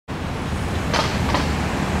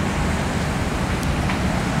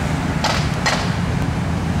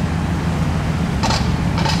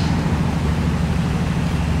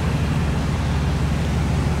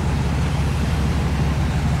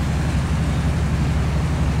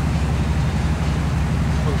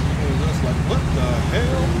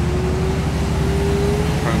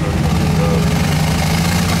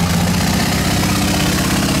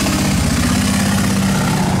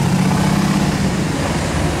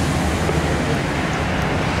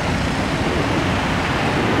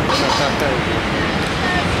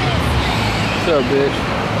up, bitch?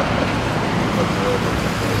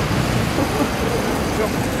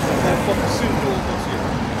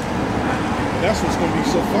 That's what's gonna be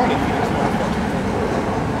so funny for this motherfucker.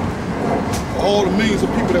 All the millions of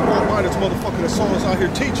people that walk by this motherfucker that saw us out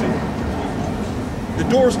here teaching, the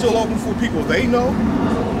door's still open for people they know.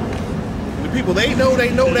 The people they know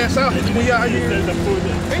that's out here. We out here.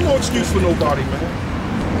 Ain't no excuse for nobody, man.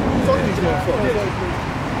 Fuck these motherfuckers.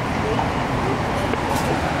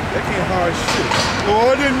 They can't hide shit.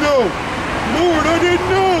 Oh, I didn't know. Lord, I didn't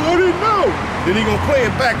know. Then he gonna play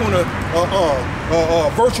it back on a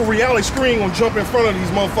virtual reality screen, gonna jump in front of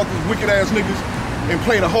these motherfuckers, wicked ass niggas, and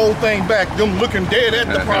play the whole thing back, them looking dead at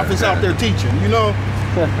the prophets out there teaching, you know?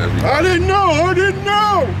 I didn't know.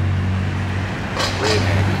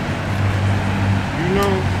 You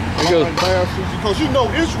know, lying bastards, because you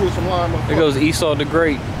know Israel's some lying motherfuckers. There goes Esau the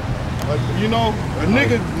Great. You know, a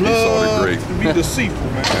nigga loves to be deceitful,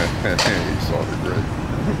 man. Esau the Great.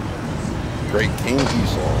 Great King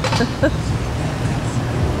Esau.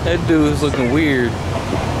 That dude is looking weird.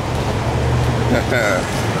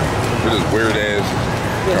 With this weird ass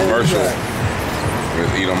commercial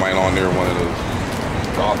with Edomite on there, one of those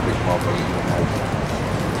gothic motherfuckers.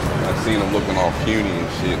 I seen him looking all puny and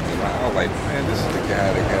shit, and I was like, man, this is the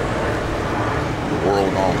guy that got the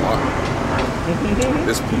world on lock.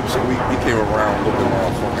 This peeps, we came around looking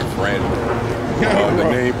all fucking friendly. The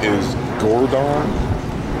name is Gordon.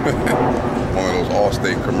 One of those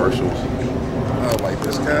Allstate commercials. I was like,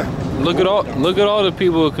 this guy. Look at all the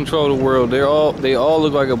people who control the world. They all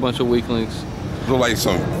look like a bunch of weaklings. Look like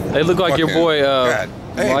some. They look like your boy.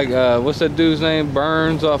 What's that dude's name?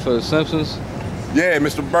 Burns off of Simpsons. Yeah,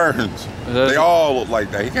 Mr. Burns. They all look like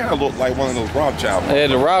that. He kind of looked like one of those Rothschilds. Yeah,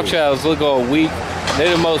 the Rothschilds look all weak.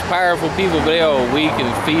 They're the most powerful people, but they're all weak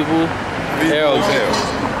and feeble. They're all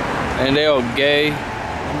and they're all gay.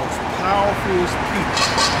 The most powerful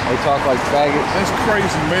people. They talk like faggots. That's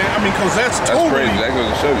crazy, man. I mean, because that's totally crazy. That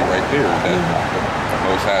goes to show you right there. That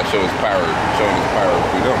Most High shows his power, showing his power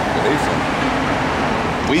through them. But they some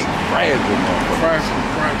weak, fragile motherfuckers.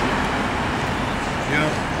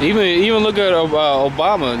 Yeah. Even look at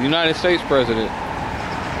Obama, United States president.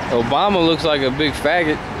 Obama looks like a big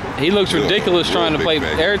faggot. He looks ridiculous trying to play.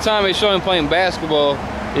 Faggot. Every time they show him playing basketball,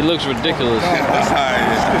 he looks ridiculous.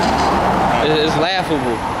 It's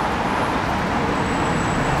laughable.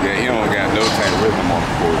 Yeah, he don't got no type of rhythm on the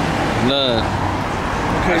court. None.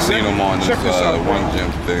 I seen him on this one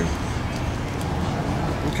gym thing.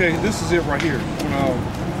 Okay, this is it right here.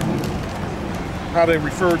 How they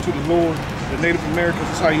refer to the Lord, the Native Americans,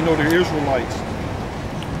 is how you know they're Israelites.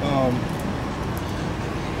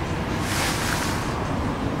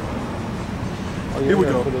 Here we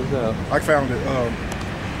go. I found it.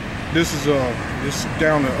 This is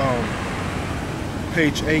down to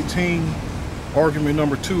page 18. Argument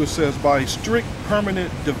number 2. It says by strict, permanent,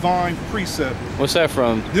 divine precept. What's that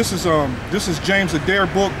from? This is James Adair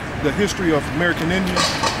book, The History of American Indians.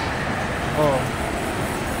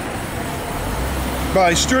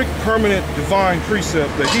 By strict, permanent, divine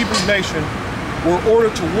precept, the Hebrew nation were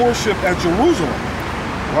ordered to worship at Jerusalem.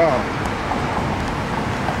 Wow.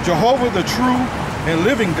 Jehovah, the true and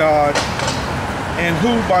living God, and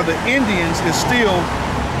who by the Indians is still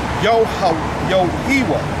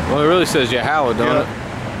Yohewah. Well, it really says Yahweh, don't it?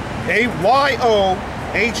 A-Y-O-H-E-W-A-H.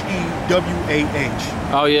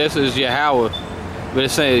 Oh, yeah, it says Yahweh. But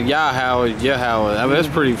it's saying Yahweh. I mean, that's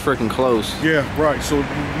pretty freaking close. Yeah, right. So, you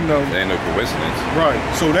know. There ain't no coincidence. Right.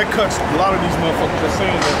 So that cuts a lot of these motherfuckers that's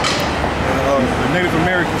saying that the Native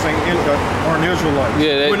Americans aren't Israelites.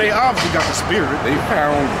 Yeah. When they obviously got the spirit. They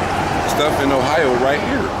found stuff in Ohio right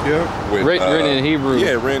here. Yeah. With, written in Hebrew.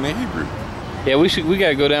 Yeah, written in Hebrew. Yeah, we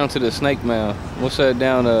gotta go down to the Snake Mound. What's that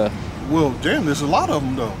down? Well, damn, there's a lot of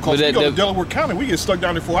them though. Cause we go to Delaware County, we get stuck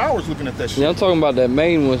down there for hours looking at that shit. Yeah, I'm talking about that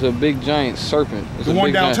main was a big giant serpent. It's the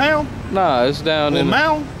one downtown? Nah, it's down in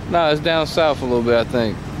Mound. Nah, it's down south a little bit, I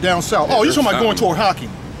think. Down south. Oh, you're talking about going toward Hockey?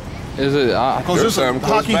 Is it? Because there's a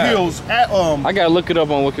Hockey Hills at I gotta look it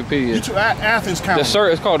up on Wikipedia. Athens County.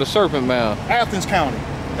 It's called the Serpent Mound. Athens County.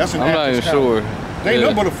 That's in I'm Athens not even sure. They ain't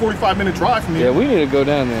nothing but a 45-minute drive from here. Yeah, we need to go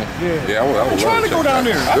down there. Yeah, I'm trying to go down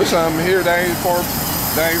there. There's something here that ain't far,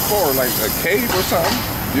 like a cave or something.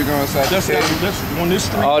 You're going inside the cave. That's on this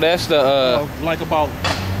street. Oh, that's the like about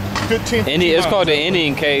 15. It's called the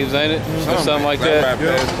Indian Caves, ain't it? Or something like that. I ride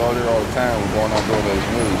past it all there all the time. We're going on doing those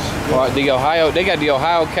moves. They got the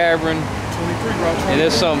Ohio Cavern. 23 Route 23. And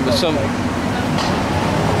there's some. Let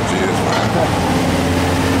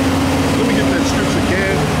me get that scripture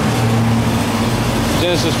again.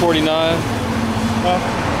 Genesis 49.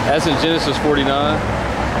 That's in Genesis 49.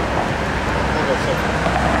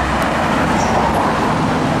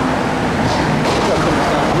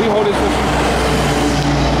 hold this for you?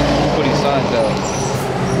 Put these signs out.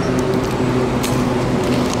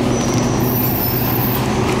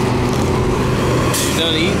 You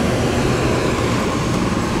done eating?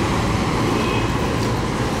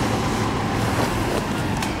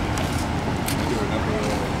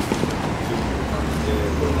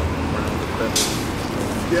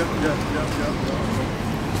 Yeah.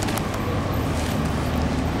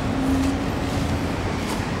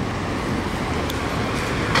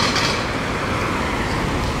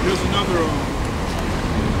 Here's another,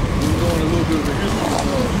 we're going a little bit of the history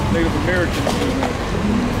of Native Americans.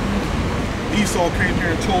 Esau came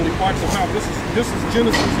here and totally wiped them out. This is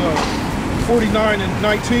Genesis 49 and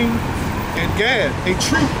 19. And Gad, a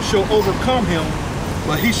truth shall overcome him,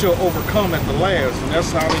 but he shall overcome at the last. And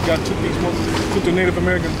that's how they took the Native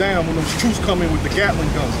Americans down when those troops come in with the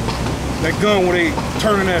Gatling guns. That gun where they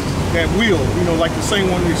turning that wheel, you know, like the same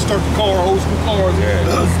one they start the car, old school cars.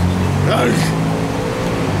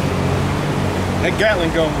 That Gatling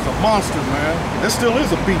gun was a monster, man. That still is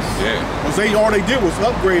a beast. Yeah. Because all they did was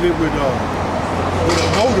upgrade it with a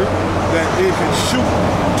motor that it can shoot,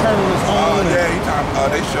 turn on its own.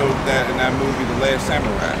 They showed that in that movie, The Last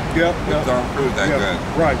Samurai. Yep. With Tom Cruise, that gun.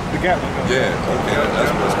 Right, the Gatling gun. Yeah, okay, that's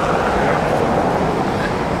what's cool.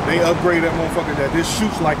 They upgraded that motherfucker that this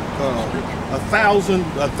shoots like 1,000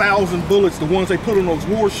 bullets. The ones they put on those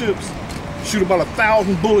warships shoot about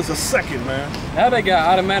 1,000 bullets a second, man. Now they got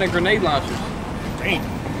automatic grenade launchers. Damn.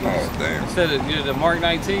 Oh, damn. Instead of the Mark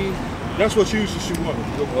 19. That's what you used to shoot one.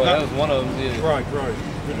 Well, that was one of them, yeah. Right.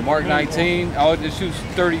 The Mark 19, oh, it shoots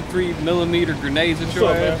 33 millimeter grenades at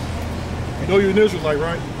your ass. Man? You know you're an Israelite,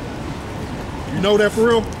 right? You know that for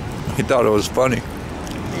real? He thought it was funny.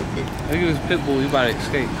 Look at this pit bull, he about to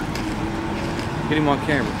escape. Get him on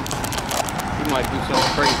camera. He might do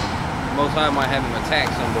something crazy. Most High might have him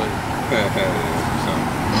attack somebody.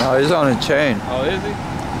 No, he's on a chain. Oh, is he?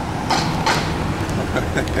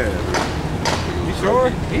 You sure?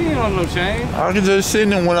 He ain't on no chain. I could just see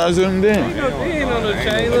him when I zoomed in. He ain't on no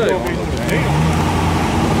chain, look.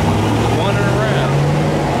 Wandering around.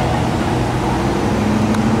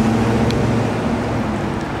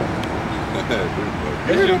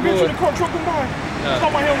 You hear that bitch in the car trucking by?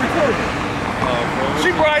 Talking about him recording. She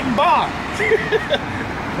riding by.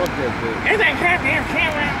 Fuck that bitch. It ain't goddamn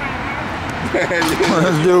camera.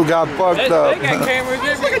 This dude got fucked up. They got cameras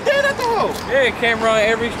It's like a dead at the house. Yeah, camera on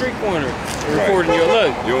every street corner. Recording your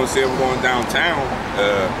look. You don't see them going downtown.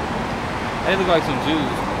 They look like some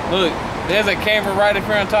Jews. Look, there's a camera right up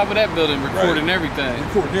here on top of that building recording everything.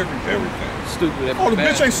 Recording everything. Stupid. Oh, the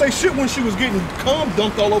bitch ain't say shit when she was getting cum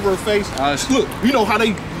dumped all over her face. Look, you know how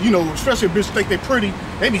they, especially a bitch think they pretty,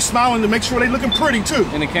 they be smiling to make sure they looking pretty too.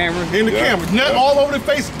 In the camera? In the camera. Nut all over the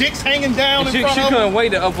face, dicks hanging down in front of She couldn't wait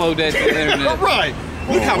to upload that to the internet. Right.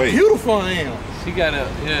 Look how beautiful I am. She got a,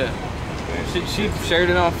 she shared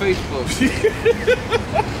it on Facebook.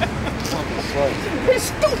 It's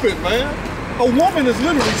stupid, man. A woman is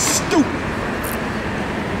literally stupid.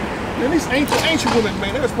 And these ancient women,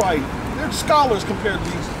 man, they're scholars compared to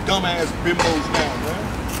these dumbass bimbos now, man.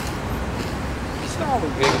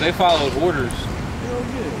 Scholars. Yeah, they followed orders. Hell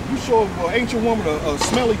yeah. You show an ancient woman a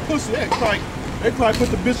smelly pussy, they probably put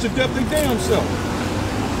the bitch to death their damn self.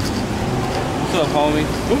 What's up, homie?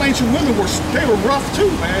 Them ancient women were rough too,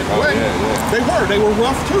 man. Oh, yeah. They were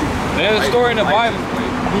rough too. There's a story in the Bible.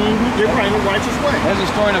 They're probably in the righteous way. There's a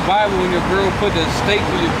story in the Bible when your girl put the stake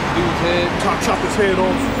through the dude's head. Chop his head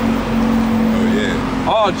off. Oh, yeah.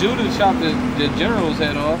 Oh, Judah chopped the general's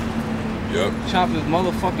head off. Yep. Chopped his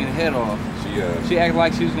motherfucking head off. She acted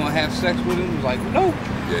like she was gonna have sex with him. Was like, nope.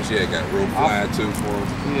 Yeah, she had got real fly too for him.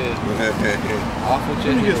 Yeah. Awful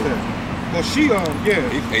chick. Let me guess that. Well, she, He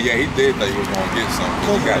did think he was gonna get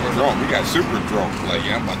something. He got drunk. He got super drunk. Like,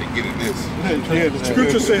 yeah, I'm about to get in this. Yeah, the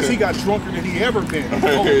scripture says he got drunker than he ever been.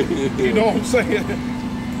 You know what I'm saying?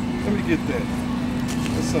 Let me get that.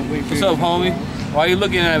 What's up, homie? Why you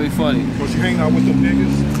looking at me funny? Because you hang out with them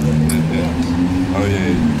niggas. Oh,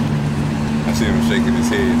 yeah. I see him shaking his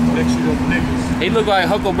head. Next to them niggas. He look like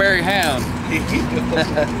Huckleberry Hound.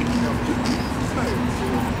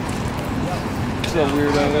 What's up,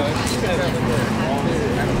 weirdo?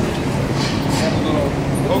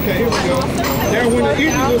 Okay, here we go. Now when the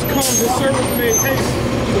evildoers come, the servant made haste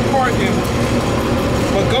to depart him,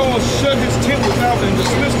 but God shut his tent without and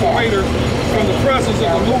dismissed the waiter from the presence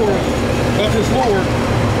of the Lord, of his Lord.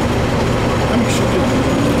 Let me show you.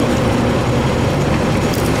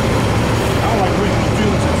 I don't like reading the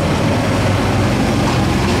feelings.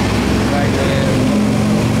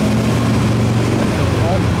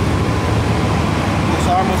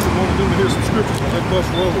 So I must have wanted them to hear some scriptures when they bus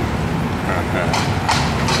roll.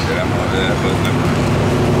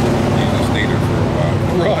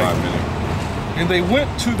 And they went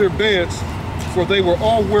to their beds, for they were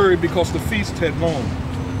all weary because the feast had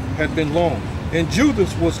been long. And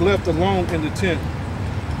Judas was left alone in the tent,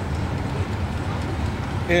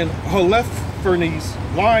 and Holofernes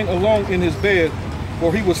lying alone in his bed,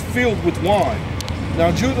 for he was filled with wine.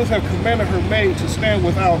 Now Judas had commanded her maid to stand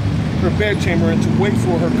without her bedchamber and to wait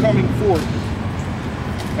for her coming forth,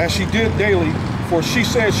 as she did daily, for she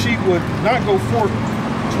said she would not go forth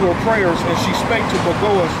to her prayers, and she spake to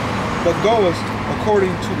Bagoas according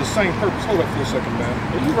to the same purpose. Hold up for a second, man.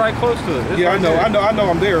 You right close to it. It's Yeah, right I there. know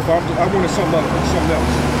I'm there, but I wanted something else.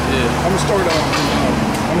 Yeah. I'm gonna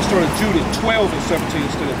start at Judas 12 and 17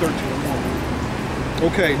 instead of 13 and 1.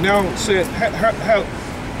 Okay, now it said,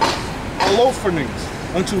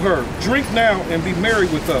 Holofernes unto her, drink now and be merry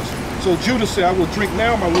with us. So Judas said, I will drink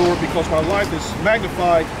now, my Lord, because my life is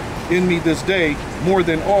magnified in me this day more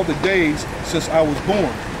than all the days since I was born.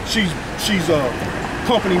 She's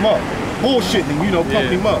pumping him up, bullshitting him,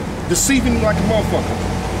 pumping him up, deceiving him like a motherfucker.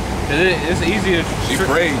 It's easier. She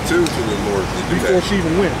prayed too to the Lord to do Before that. she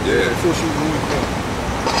even went. Yeah. Before she even went.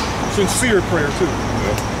 Yeah. Sincere prayer too.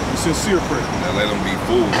 Yeah. Sincere prayer. Now let them be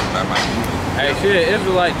fooled, not my people. Hey, shit,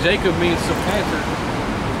 Israelite Jacob means supplanter,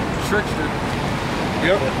 trickster.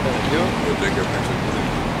 Yep. What Jacob mentioned.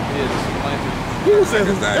 Yeah, the supplanter. He was saying,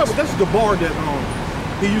 Like it's that's the bar that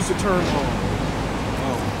he used the term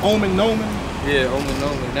omen nomen. Yeah, omen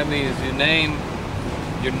omen. That means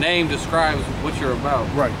your name describes what you're about,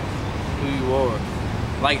 Right. who you are.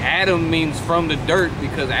 Like Adam means from the dirt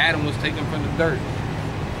because Adam was taken from the dirt.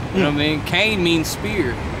 You know what I mean? Cain means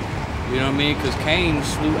spear. You know what I mean? Because Cain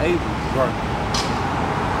slew Abel. Right.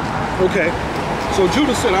 Okay. So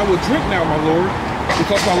Judas said, I will drink now, my Lord,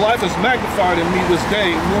 because my life is magnified in me this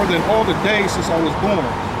day more than all the days since I was born.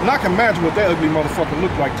 And I can imagine what that ugly motherfucker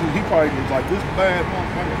looked like too. He probably was like this bad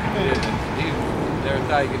motherfucker. He never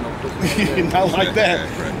thought he'd get no pussy. Not like that.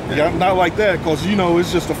 Yeah, not like that, because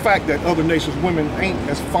it's just a fact that other nations' women ain't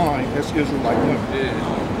as fine as Israelite women. Yeah.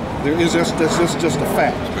 That's just a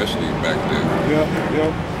fact. Especially back then.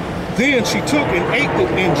 Yeah. Then she took and ate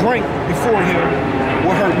and drank before him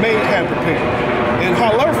what her maid had prepared. And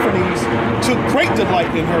Holofernes took great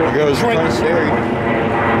delight in her. It goes drank. kind of scary.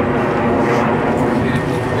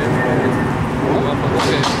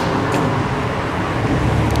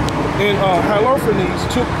 And Holofernes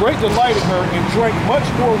took great delight in her and drank much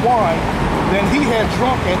more wine than he had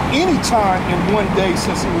drunk at any time in one day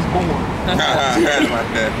since he was born.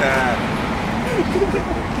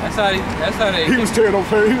 That's how they. He was tearing up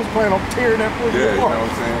her. He was planning on tearing that pussy Yeah, you know apart. what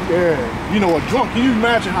I'm saying? Yeah. A drunk. Can you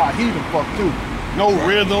imagine how a heathen fuck too? No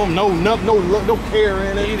rhythm, no care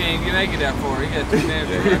in He it. didn't make it that far. He got too damn.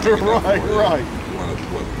 Right. You want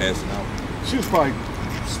to passing out? She was probably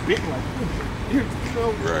spitting like,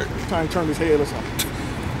 Right. Trying to turn his head or something.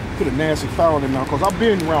 Put a nasty foul in there, because I've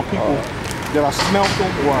been around people that I smelt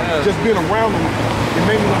them or just been around them. It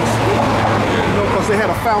made me want to spit. Because they had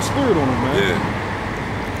a foul spirit on them, man. Yeah.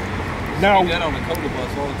 Now, That on the cola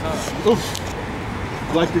bus all the time. oof,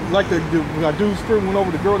 like the dude's spirit went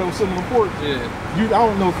over the girl that was sitting on the porch. Yeah. I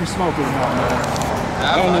don't know if you smelt it or not, man.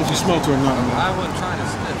 I don't know if you smelt it or not, man. I wasn't trying to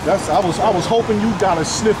sniff. I was hoping you got a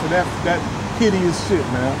sniff of that hideous shit,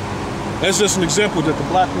 man. That's just an example that the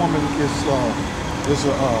black woman is a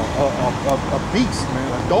beast, man,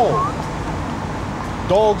 a dog.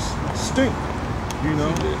 Dogs stink,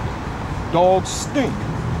 Dogs stink.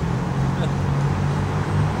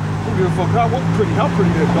 Who gives a fuck how pretty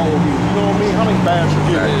that dog is? You know what I mean? How many bags you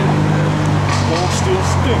get? Dog still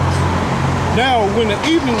stinks. Now, when the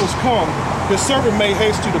evening was come, his servant made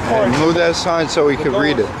haste to depart. Move that sign so we could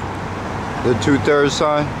read it. The 2/3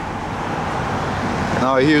 sign.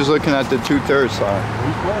 No, he was looking at the 2/3 sign.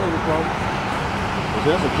 He's playing with it, bro.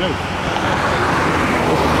 That's a joke.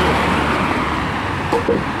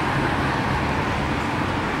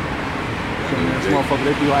 This motherfucker,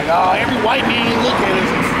 they be like, oh, every white man you look at is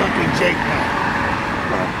a fucking Jake now.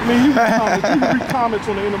 I mean, you read comments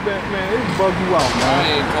on the internet, man, it bug you out, man. I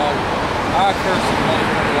ain't calling. I curse a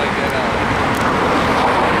motherfucker like that out.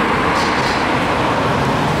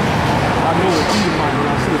 I know a Edomite when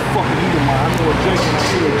I see a fucking Edomite. I know a Jake when I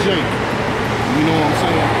see a Jake. You know what I'm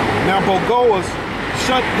saying? Now, Bagoas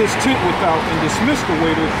shut his tent without and dismissed the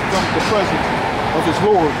waiters from the presence of his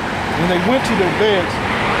Lord. And they went to their beds,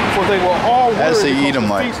 for they were all That's weary the because the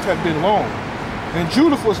Edomite. feast had been long. And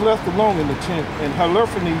Judas was left alone in the tent, and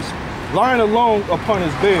Holofernes lying alone upon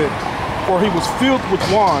his bed, for he was filled with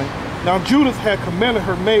wine. Now Judith had commanded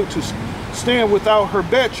her maid to stand without her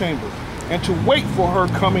bedchamber, and to wait for her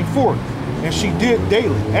coming forth. And she did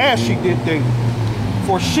daily, as she did daily.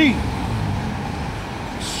 For she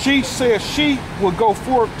said she would go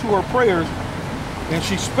forth to her prayers, And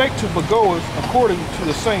she spake to Bagoas according to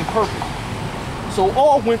the same purpose. So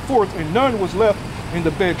all went forth, and none was left in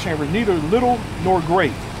the bedchamber, neither little nor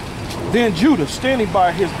great. Then Judah, standing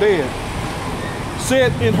by his bed,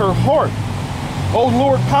 said in her heart, O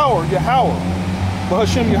Lord power, Yahweh,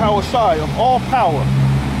 Bahashem Yahweh Shai, of all power,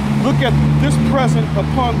 look at this present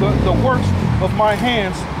upon the works of my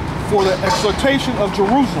hands for the exhortation of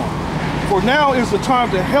Jerusalem. For now is the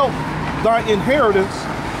time to help thy inheritance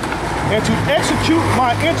and to execute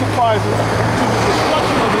my enterprises to the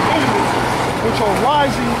destruction of the enemies which are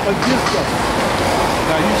rising against us.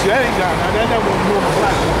 Now you see, that ain't got that was a normal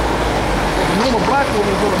black woman. The normal black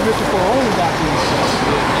woman is going to mention for her own doctrine.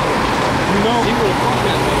 You know? She would have fucked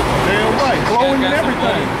that lady. Damn right, glowing and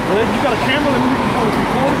everything. Well, you got a camera, and you can put it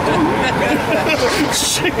record it too.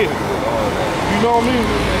 Shit. You know what I mean?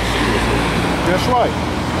 That's right.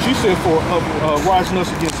 She said for rising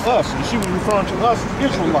us against us, and she was referring to us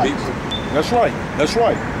as Israelites. That's right. That's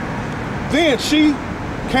right. Then she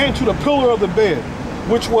came to the pillar of the bed,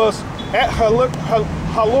 which was at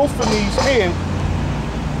Holofernes' hand,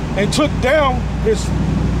 and took down his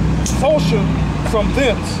falchion from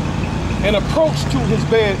thence, and approached to his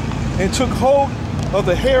bed, and took hold of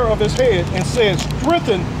the hair of his head, and said,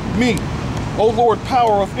 Strengthen me, O Lord,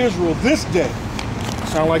 power of Israel, this day.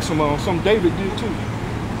 Sound like some David did too.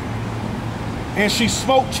 And she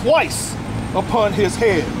smote twice upon his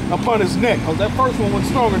head, upon his neck, because that first one wasn't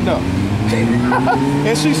strong enough.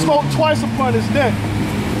 And she smote twice upon his neck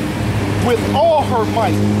with all her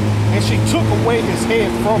might, and she took away his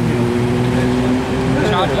head from him.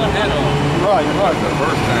 Chopped her head off. Right. The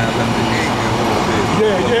first time, that the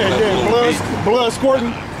Yeah. Blood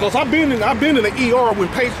squirting. Because I've been in the ER when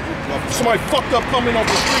somebody fucked up coming off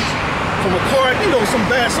the streets from a car, you know, some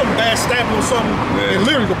bad stabbing or something, and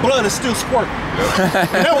literally the blood is still squirting.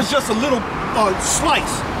 And that was just a little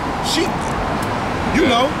slice. She, you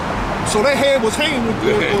know, so that head was hanging with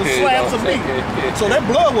slabs of meat. So that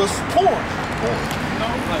blood was pouring.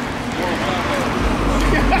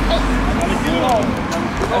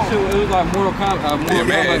 That shit, it was like Mortal Kombat. Yeah,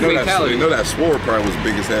 man, you know that sword probably was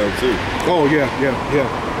big as hell too. Oh yeah.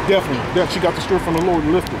 Definitely. She got the strength from the Lord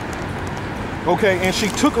and lifted. Okay, and she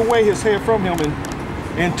took away his head from him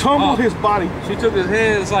and tumbled his body. She took his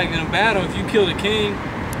head. It's like in a battle, if you kill the king,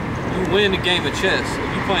 you win the game of chess.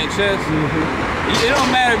 If you playing chess, it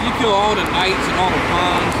don't matter if you kill all the knights and all the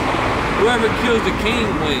pawns. Whoever kills the king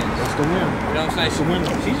wins. That's the win. You know what I'm saying?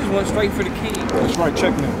 She just went straight for the king. That's right,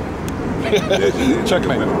 checkmate.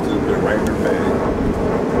 Checkmate.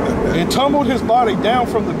 And tumbled his body down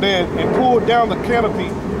from the bed and pulled down the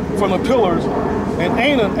canopy from the pillars. And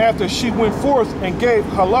Anan, after she went forth and gave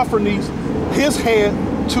Holofernes his head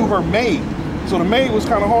to her maid. So the maid was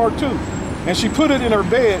kind of hard too. And she put it in her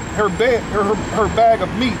bag of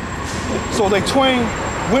meat. So they twain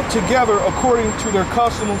went together according to their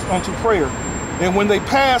customs unto prayer. And when they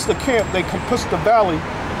passed the camp, they compassed the valley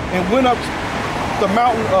and went up the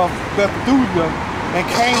mountain of Bethulia and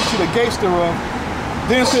came to the gates thereof.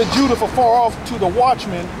 Then said Judah afar off to the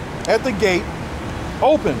watchman at the gate,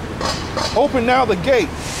 Open now the gate.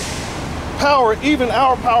 Power, even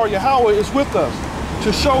our power, Yahweh, is with us,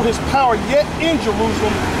 to show his power yet in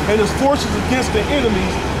Jerusalem and his forces against the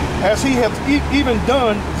enemies, as he hath even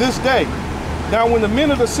done this day. Now when the men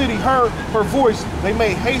of the city heard her voice, they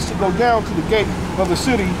made haste to go down to the gate of the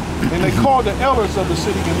city, and they called the elders of the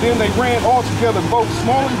city, and then they ran all together, both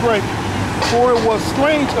small and great, for it was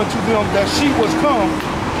strange unto them that she was come.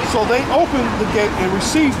 So they opened the gate and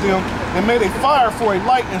received them, and made a fire for a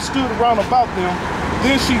light, and stood round about them.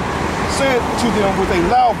 Then she said to them with a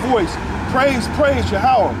loud voice, Praise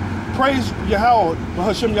Yahweh, praise Yahweh,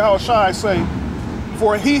 Hashem Yahweh Shai, say,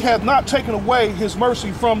 for he hath not taken away his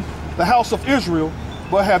mercy from the house of Israel,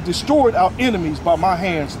 but have destroyed our enemies by my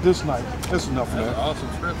hands this night. That's enough, man. That's awesome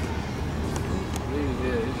scripture.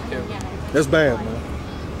 That's bad, man.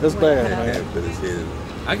 That's bad, man.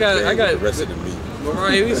 I got the rest of the meat.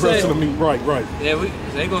 Right, we The rest of the meat, right. Yeah, we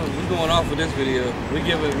going off with this video. We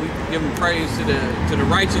giving praise to the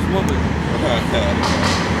righteous woman.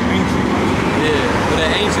 Ancient. Yeah, but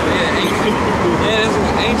that ancient. Yeah, that's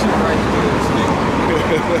an ancient righteousness.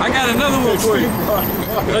 I got another one for you.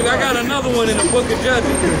 Look, I got another one in the Book of Judges.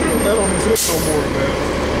 That don't exist no more,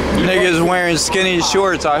 man. Niggas wearing skinny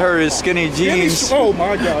shorts. I heard it's skinny jeans. Oh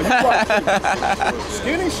my God, you're right.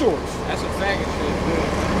 Skinny shorts. That's a faggot shit.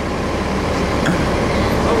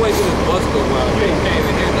 I'll wait till this bus go by. You ain't came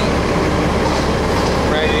in here nothing.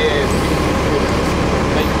 Raggedy ass.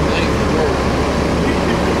 Late for work.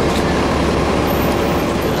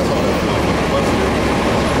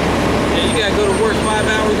 Yeah, you gotta go to work 5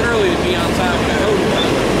 hours early to be on time for that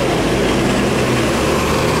overtime.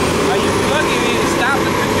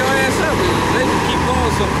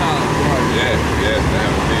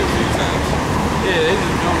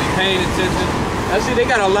 see, they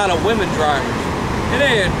got a lot of women drivers. And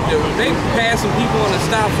they passing people on the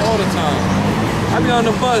stops all the time. I be on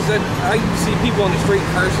the bus, I see people on the street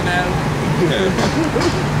cursing at them.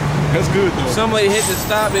 That's good though. Somebody hit the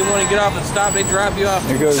stop, they want to get off the stop, they drop you off.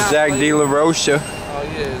 There goes Zach De La Rocha. Oh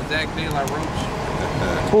yeah, Zach De La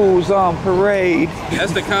Rocha. Fools on parade.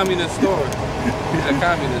 That's the communist store. He's a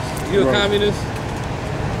communist. You a communist?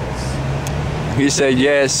 He said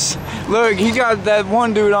yes. Look, he got that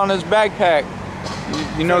one dude on his backpack.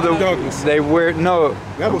 You know the Douglas. they wear no.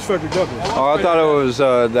 That was Frederick Douglass. Oh, I thought it was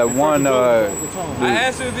that one. I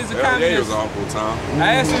asked him if he's a Hell yeah, he was communist. all full time.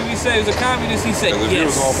 I asked him if he said he was a communist. He said Because if he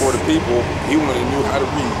was all yes. for the people, he wouldn't have knew how to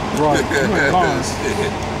read. Right.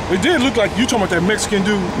 It did look like you talking about that Mexican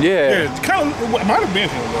dude. Yeah. It kind of it might have been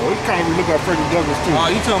him though. It kind of looked like Frederick Douglass too. Oh,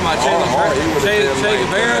 you talking about Che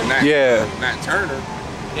Guevara? Yeah. Not Turner.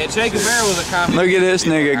 Yeah, Che Guevara was a communist. Look at this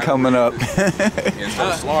nigga coming up. And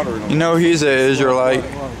start slaughtering them. You know he's an Israelite.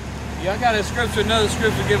 Yeah, I got a scripture, another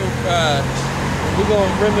scripture giving. We're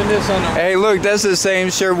gonna reminisce on the. Hey, look, that's the same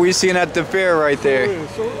shirt we seen at the fair right there.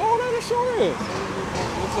 So, that sure is.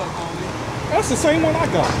 What's up, homie? That's the same one I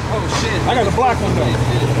got. Oh shit! I got the black one though.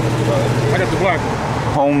 I got the black one.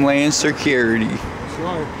 Homeland Security. That's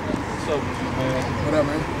right. What's up, man? What up,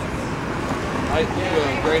 man? You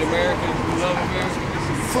a great American? You love America?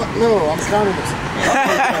 Fuck no, I'm communist.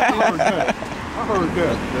 I heard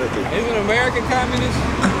that. Isn't America communist?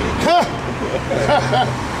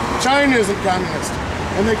 China isn't communist,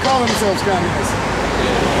 and they call themselves communist.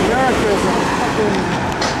 America is a fucking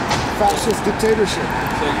fascist dictatorship.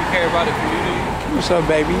 So you care about the community? What's up,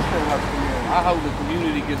 baby? I hope the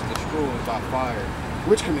community gets destroyed by fire.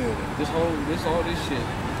 Which community? All this shit.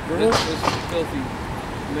 Really? This filthy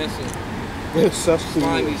mess of Cesspool.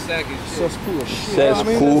 slimy sack of shit. Cesspool of shit. Well, I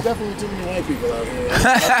mean, Cool. there's definitely too many white people out here.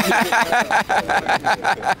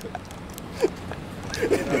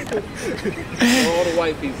 All the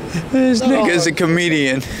white people. This nigga's a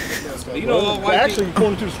comedian. You know all white Actually, people.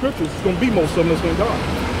 according to the scriptures, it's going to be most of them that's going to die.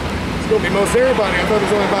 It's gonna be most everybody. I thought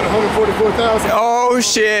it was only about 144,000. Oh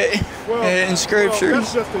shit! Well, In scriptures.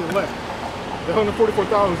 that's just the elect. The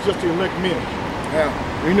 144,000 is just the elect men. Yeah.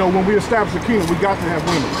 You know, when we establish a kingdom, we got to have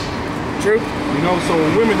women. True. You know, so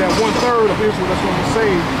women, that 1/3 of Israel that's going to be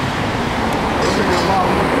saved, there's going to be a lot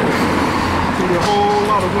of women. There's going to be a whole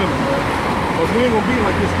lot of women, man. But we ain't going to be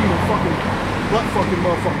like this, fucking butt-fucking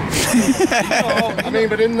motherfucker. I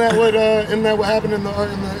mean, but isn't that what happened in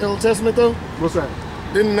the Old Testament though? What's that?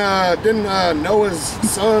 Didn't Noah's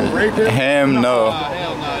son rape him? Him, no.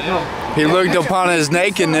 Hell no. He looked upon his His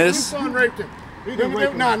nakedness. son raped him. He didn't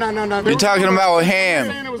rape him. No. You're talking about Ham.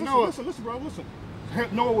 Saying it was Noah. Listen, bro, listen.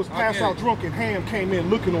 Noah was passed out drunk and Ham came in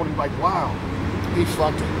looking on him like, wow. He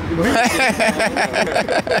fucked him. You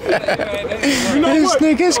know This what?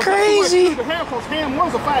 nigga's crazy. The Ham, because Ham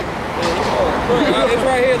was a faggot. Look, it's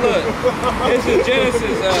right here, look. This is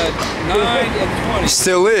Genesis 9 and 20.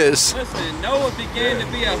 Still is. Listen, Noah began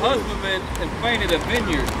to be a husbandman and planted a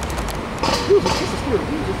vineyard.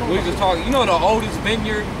 We just talking. You know the oldest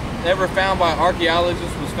vineyard ever found by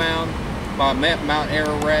archaeologists was found by Mount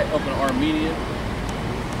Ararat up in Armenia.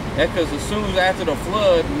 That's because as soon as after the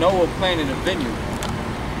flood, Noah planted a vineyard.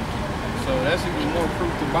 So that's even more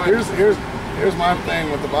proof the Bible. Here's my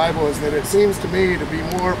thing with the Bible is that it seems to me to be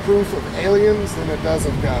more proof of aliens than it does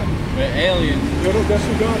of God. But aliens. That's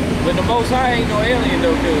who God is. But the Most High ain't no alien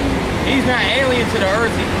though, because he's not alien to the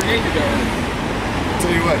earth. He created the earth.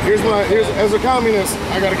 Tell you what, here's as a communist,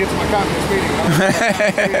 I gotta get to my communist meeting.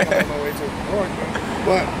 I'm on my way to.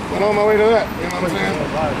 But on my way to that, you know what I'm saying?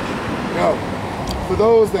 Yo, for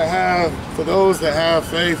those that have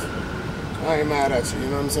faith, I ain't mad at you. You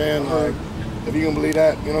know what I'm saying? Like, if you can believe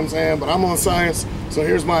that, you know what I'm saying. But I'm on science, so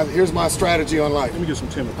here's my strategy on life. Let me get some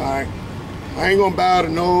Timothy. All right, I ain't gonna bow to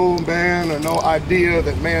no man or no idea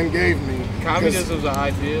that man gave me. Communism's an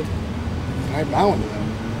idea. I ain't bowing to that.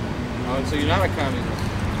 Oh, so you're not a communist.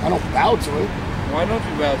 I don't bow to it. Why don't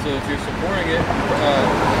you bow to it if you're supporting it?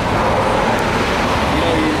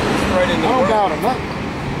 You're spreading the I don't word. bow to nothing.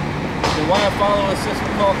 Then why follow a system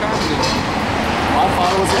called communism? My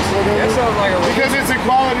followers That sounds like a because it's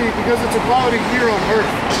equality here on earth.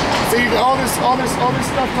 See, all this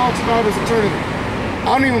stuff talks about is eternity.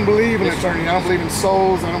 I don't even believe in eternity. I don't believe in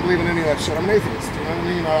souls. I don't believe in any of that shit. I'm an atheist. You know what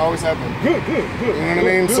I mean? I always have been. Good. You know what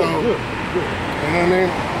I mean? So, you know what I mean?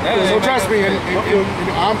 So trust me, and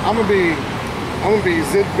I'm gonna be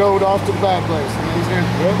zip gold off to the bad place. You know what I'm saying?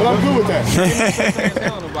 But I'm good with that. That's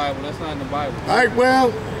not in the Bible. That's not in the Bible. All right, well,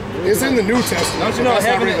 it's in the New Testament. Don't you know That's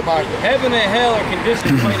not heaven really the Bible. and hell are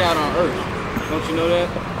conditions played out on earth? Don't you know that?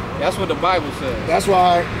 That's what the Bible says. That's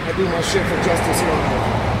why I do my shit for justice here on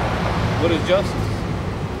earth. What is justice?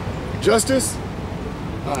 Justice?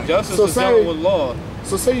 All right. Justice So is dealt with law.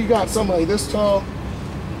 So say you got somebody this tall,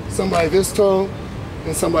 somebody this tall,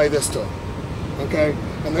 and somebody this tall, okay?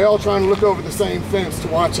 And they all trying to look over the same fence to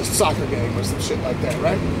watch a soccer game or some shit like that,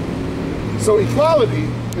 right? So equality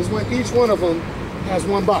is when each one of them has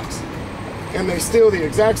one box, and they still the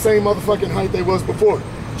exact same motherfucking height they was before.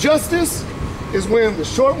 Justice is when the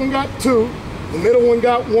short one got 2, the middle one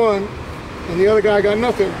got 1, and the other guy got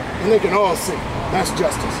nothing, and they can all see. That's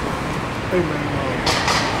justice. Hey man,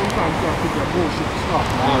 sometimes you gotta put that bullshit to stop.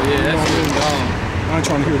 Oh yeah, that's just dumb. I ain't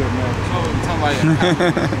trying to hear that, man. Oh, you're talking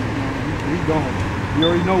about We gone. You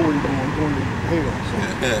already know where you're going. You're going to hell.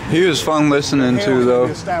 So. He was fun listening Hell to is though.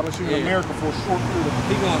 established in America for a short period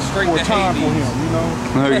he going straight of to time for Hades. him, you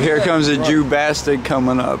know. Look, here comes a Jew bastard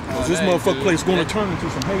coming up. This Hey, motherfucker dude. place going to turn into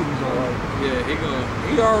some Hades, all right. Yeah,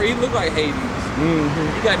 he look like Hades.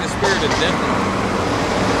 He got the spirit of death in him.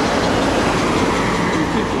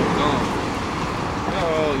 People are gone.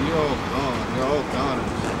 You're all gone. You're all goners.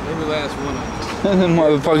 Every last one of them. The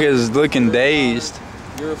motherfucker is looking dazed.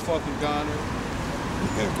 You're a fucking goner.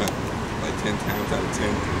 Like 10 times out of 10.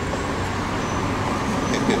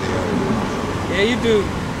 Yeah, you do.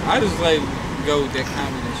 I just let go with that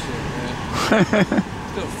communist shit, man.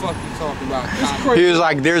 What the fuck you talking about? Communist? He was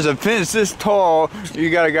like, there's a fence this tall, you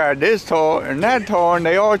got a guy this tall and that tall, and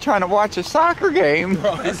they all trying to watch a soccer game.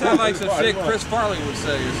 That sounds like some shit Chris Farley would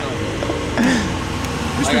say or something.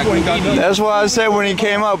 These Like people a ain't got comedian. nothing. That's why I said when he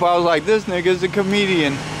came up, I was like, this nigga's a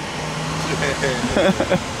comedian.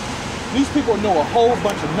 These people know a whole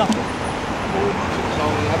bunch of nothing.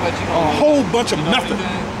 I bet you A don't know whole bunch of nothing.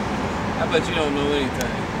 anything. I bet you don't know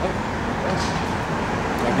anything.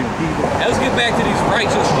 Like in people. Let's get back to these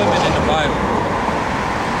righteous women in the Bible.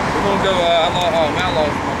 We're gonna go. I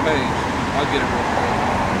lost my page. I'll get it real quick.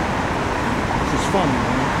 This is funny,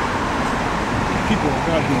 man. People are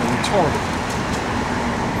goddamn retarded.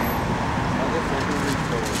 Motherfucking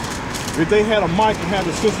retard. If they had a mic and had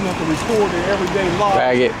the system to record their everyday lives,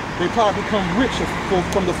 Faggot. they probably become rich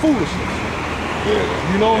from the foolishness.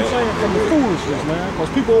 You know what I'm saying? From the foolishness, man. Because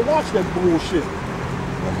people will watch that bullshit.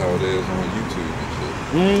 That's how it is on YouTube and shit.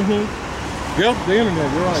 Mm-hmm. Yep, the internet,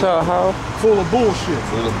 you're right. So how? Full of bullshit.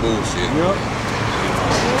 Full of bullshit. Yep.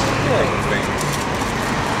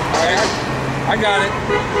 I got it.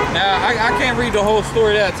 Now I can't read the whole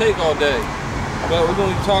story that I take all day, but we're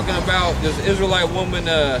gonna be talking about this Israelite woman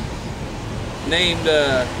named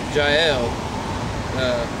Jael.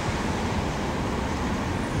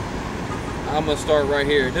 I'm gonna start right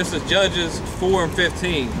here. This is Judges 4 and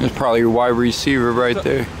 15. It's probably a wide receiver right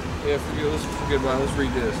there. Yeah, let's forget about it. Let's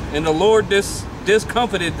read this. And the Lord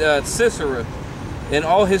discomfited Sisera and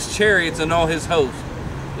all his chariots and all his hosts.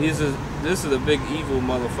 This is a big evil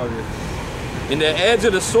motherfucker. And the edge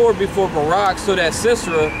of the sword before Barak, so that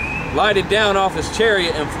Sisera lighted down off his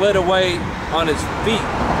chariot and fled away on his feet.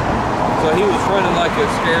 So he was running like a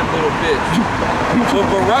scared little bitch. So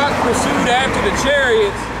Barak pursued after the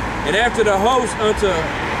chariots and after the host unto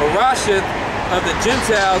Harasheth of the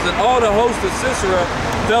Gentiles, and all the host of Sisera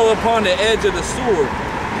fell upon the edge of the sword,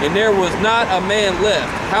 and there was not a man left.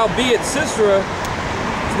 Howbeit Sisera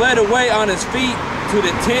fled away on his feet to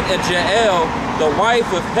the tent of Jael, the wife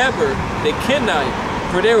of Heber the Kenite,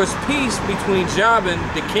 for there was peace between Jabin,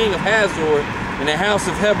 the king of Hazor, and the house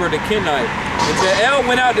of Heber the Kenite. And Jael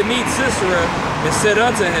went out to meet Sisera, and said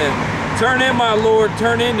unto him, Turn in, my lord,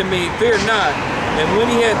 turn in to me, fear not. And when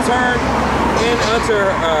he had turned in unto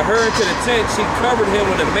her into the tent, she covered him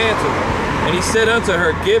with a mantle. And he said unto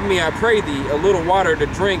her, Give me, I pray thee, a little water to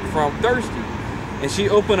drink, for I'm thirsty. And she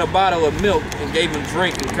opened a bottle of milk and gave him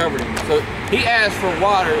drink and covered him. So he asked for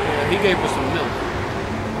water, and he gave her some milk.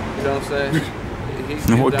 You know what I'm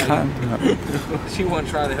saying? What kind? She wasn't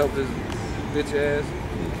trying to help his bitch ass.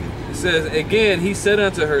 It says, Again, he said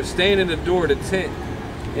unto her, Stand in the door of the tent,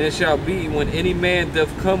 and it shall be, when any man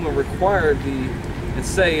doth come and require thee, and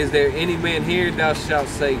say, Is there any man here? Thou shalt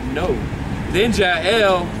say, No. Then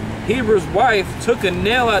Jael, Heber's wife, took a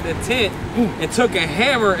nail out of the tent, and took a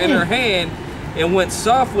hammer in her hand, and went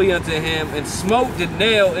softly unto him, and smote the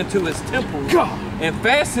nail into his temple, and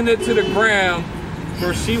fastened it to the ground,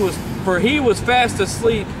 for he was fast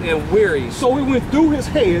asleep and weary. So he went through his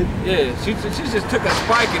head. Yeah, she just took a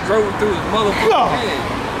spike and drove it through his motherfucking head.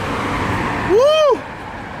 Woo!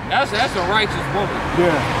 That's a righteous woman.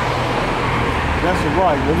 Yeah. That's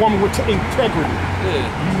right. A woman with integrity. Yeah.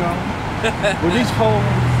 You know? With these hoes,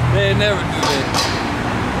 They never do that.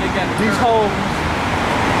 They got these hoes,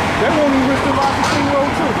 they won't even risk their life for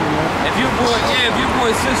 2-year-old children, man. If your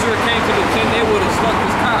boy Sisera came to the tent, they would have stuck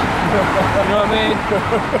his cock. You know what I mean?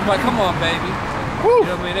 I'm like, come on, baby. Woo.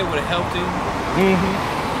 You know what I mean? They would have helped him.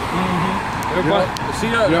 Mm-hmm. See,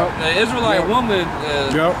 the Israelite woman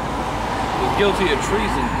is guilty of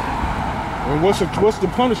treason. And what's the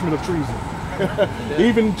punishment of treason?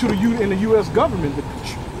 Even to in the U.S. government,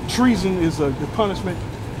 treason is the punishment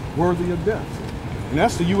worthy of death, and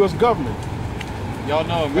that's the U.S. government. Y'all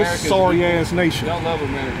know America. This sorry ass nation. Y'all love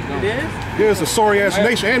America, don't you? It is? Yeah, it's a sorry ass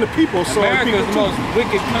nation, and the people are sorry people America's the most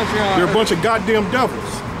wicked country on earth. They're a bunch of goddamn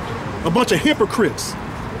devils. A bunch of hypocrites.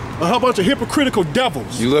 A whole bunch of hypocritical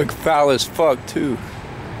devils. You look foul as fuck too.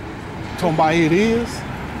 Talking about it is.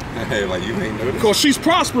 Hey, like you ain't noticed. Because she's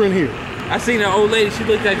prospering here. I seen an old lady, she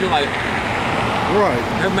looked at you like, right.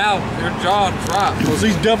 Her mouth, her jaw dropped. Because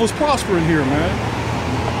these devils prospering here, man.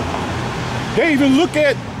 They even look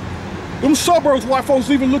at them suburbs, white folks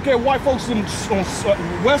even look at white folks on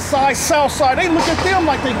west side, south side. They look at them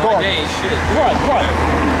like they garbage. They ain't shit. Right.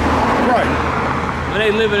 When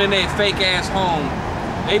they living in a fake ass home,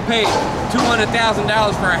 they pay $200,000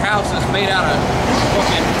 for a house that's made out of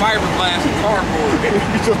fucking fiberglass and cardboard.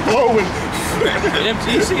 You just blowing.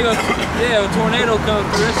 You see a tornado come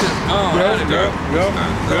through, it's just gone.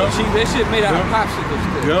 That shit made out of popsicle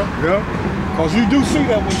sticks. Because you do see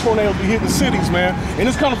that when tornadoes be hitting cities, man. And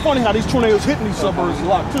it's kind of funny how these tornadoes hitting these suburbs a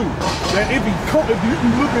lot too. That if you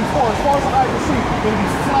looking far as the eye can see, it'll be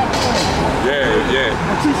flat. Yeah.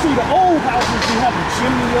 But you see the old houses, you have the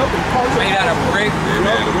chimney up and parts made out of brick.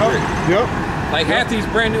 Yep. Like half these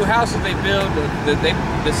brand new houses they build,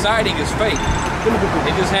 the siding is fake.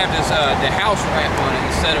 They just have this the house wrap on it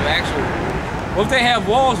instead of actual. Well, if they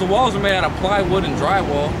have walls, the walls are made out of plywood and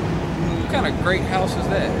drywall. What kind of great house is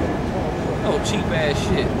that? Oh, cheap ass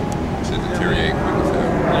shit. Should deteriorate quick as hell.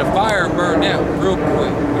 And a fire burned out real quick.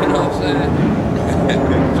 You know what I'm saying?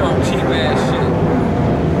 Some cheap ass shit.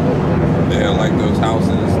 Yeah, like those houses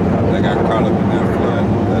that got caught up in that flood.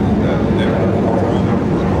 Yeah.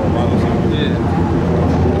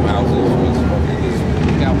 Them houses was fucking just.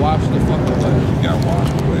 Got washed the fuck away. Got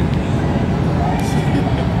washed away.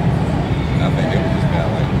 I think they were just got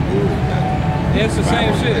like wood. Yeah, it's the same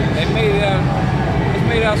shit. They made it out. It's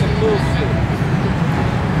made out some bullshit.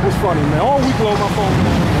 It's funny, man. All week long, my phone.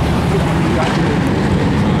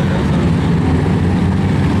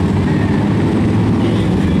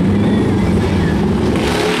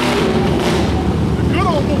 The good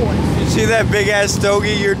old boys. You see that big ass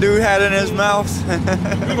stogie your dude had in his mouth?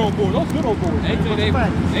 Good old boys. Those good old boys. They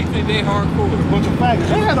think they hardcore. A bunch of faggots.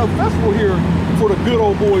 They had a festival here for the good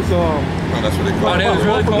old boys. Oh, that's what they call it. Was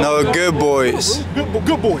really called No, good boys.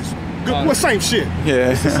 Good boys. Well, same shit. Yeah.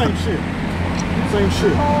 It's the same shit. Same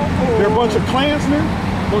shit. They're a bunch of Klansmen,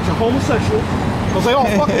 a bunch of homosexuals, because they all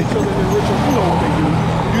fuck each other in the ritual. You know what they do.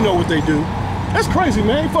 You know what they do. That's crazy,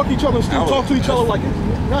 man. They fuck each other and still talk to each other like it's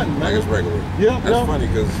nothing, man. Like it's regular. Yeah, That's funny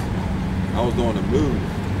because I was doing a move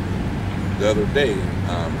the other day.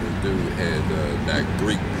 This dude had that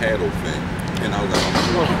Greek paddle thing. And I was like,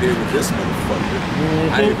 I'm going to deal with this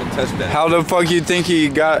motherfucker. I didn't even touch that. How the fuck you think he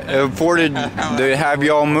got afforded to have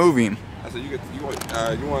y'all move him? I said, you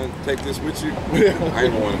want to take this with you? I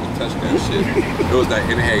didn't want him to touch that shit. It was like,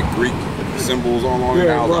 and it had Greek symbols on it.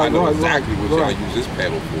 I know exactly what y'all use this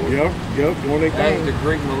paddle for. Yep. When they That's the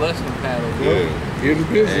Greek molesting paddle. Yeah. Here's the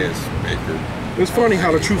business. It's funny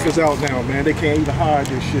how the truth is out now, man. They can't even hide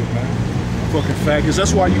this shit, man. Fucking faggots.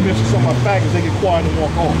 That's why you mention some of my faggots, they get quiet and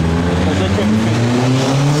walk off. Because they couldn't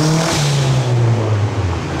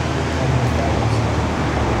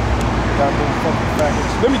Goddamn fucking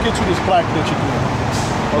faggots. Let me get you this plaque that you're doing.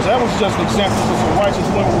 Because that was just an example of some righteous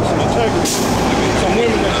women with some integrity. Some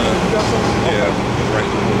women that you got something. Yeah,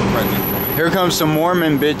 right. Here comes some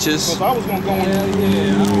Mormon bitches. Because I was going to go in.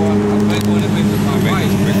 Yeah. I think when it makes my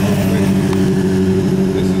wife.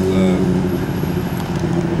 This is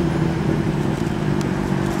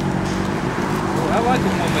I like a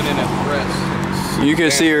woman in a dress. You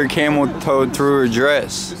can see her camel toe through her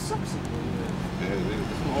dress. Some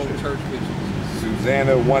old church bitches.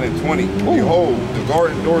 Susanna 1:20. Behold, the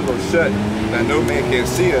garden doors are shut, that no man can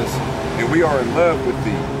see us, and we are in love with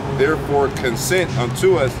thee. Therefore consent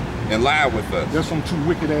unto us and lie with us. There's some two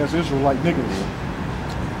wicked ass Israelite niggas.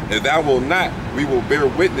 If thou wilt not, we will bear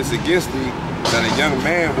witness against thee that a young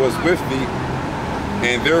man was with thee,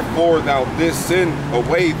 and therefore thou didst send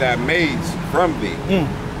away thy maids from thee.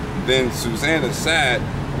 Then Susanna sighed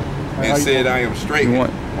and said, I am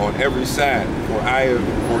straitened on every side,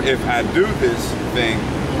 for if I do this thing,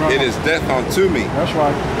 it is death unto me. That's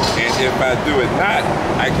right. And if I do it not,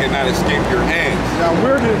 I cannot escape your hands. Now,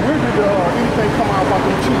 where did anything come out about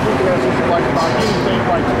the two wicked ass Israelites about anything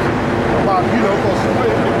righteous? About,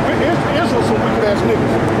 because Israel some wicked ass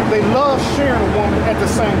niggas. They love sharing a woman at the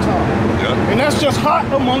same time. Yeah. And that's just hot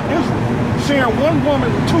among Israel. Sharing one woman,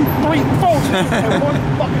 2, 3, 4 at one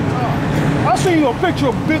fucking time. I seen a picture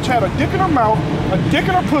of a bitch had a dick in her mouth, a dick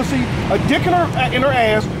in her pussy, a dick in her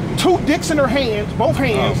ass, 2 dicks in her hands, both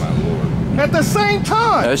hands, Oh my lord. at the same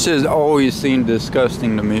time. That shit always seemed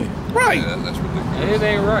disgusting to me. Right. Yeah, that's ridiculous. It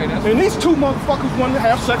ain't right. That's And these 2 motherfuckers wanted to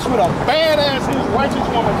have sex with a badass, righteous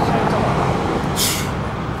woman at the same time.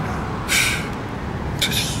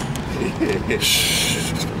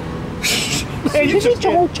 Man, you just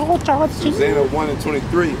Susanna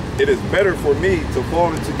 1:23. It is better for me to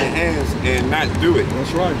fall into your hands and not do it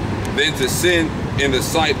That's right. Than to sin in the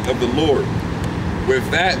sight of the Lord. With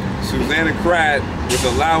that, Susanna cried with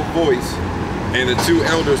a loud voice, and the 2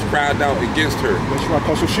 elders cried out against her. That's right,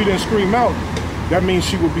 because if she didn't scream out, that means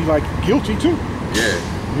she would be like guilty too. Yeah,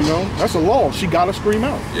 You know, that's a law. She gotta scream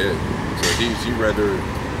out. yeah. So she rather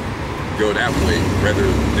go that way, rather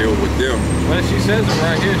deal with them. But she says it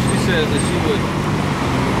right here. She says that she would.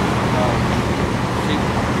 She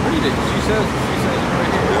read it. She says it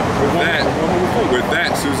right here. With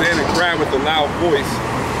that, Susanna cried with a loud voice,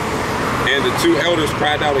 and the 2 elders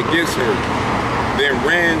cried out against her. Then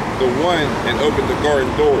ran the one and opened the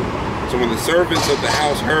garden door. So when the servants of the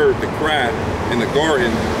house heard the cry in the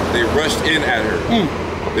garden, they rushed in at her.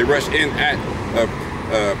 They rushed in at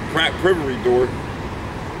a privy door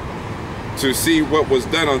to see what was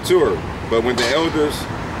done unto her. But when the elders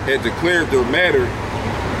had declared the matter,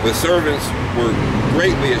 the servants were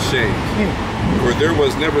greatly ashamed. For there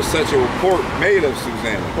was never such a report made of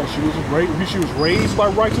Susanna. Well, she was raised by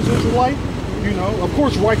righteous Israelite. You know, of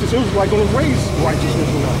course, righteous Israelite gonna raise righteous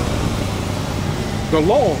Israelite. The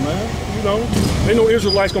law, man. You know, ain't no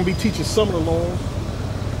Israelites gonna be teaching some of the laws.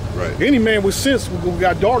 Right. Any man with sense who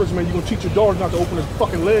got daughters, man, you gonna teach your daughters not to open their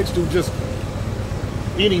fucking legs to just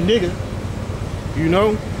any nigga. You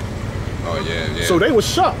know? Oh yeah. So they was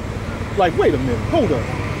shocked. Like, wait a minute, hold up,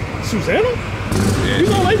 Susanna? Yeah, You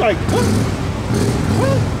know, they like, what?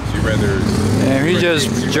 she rather. And he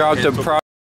just dropped the price.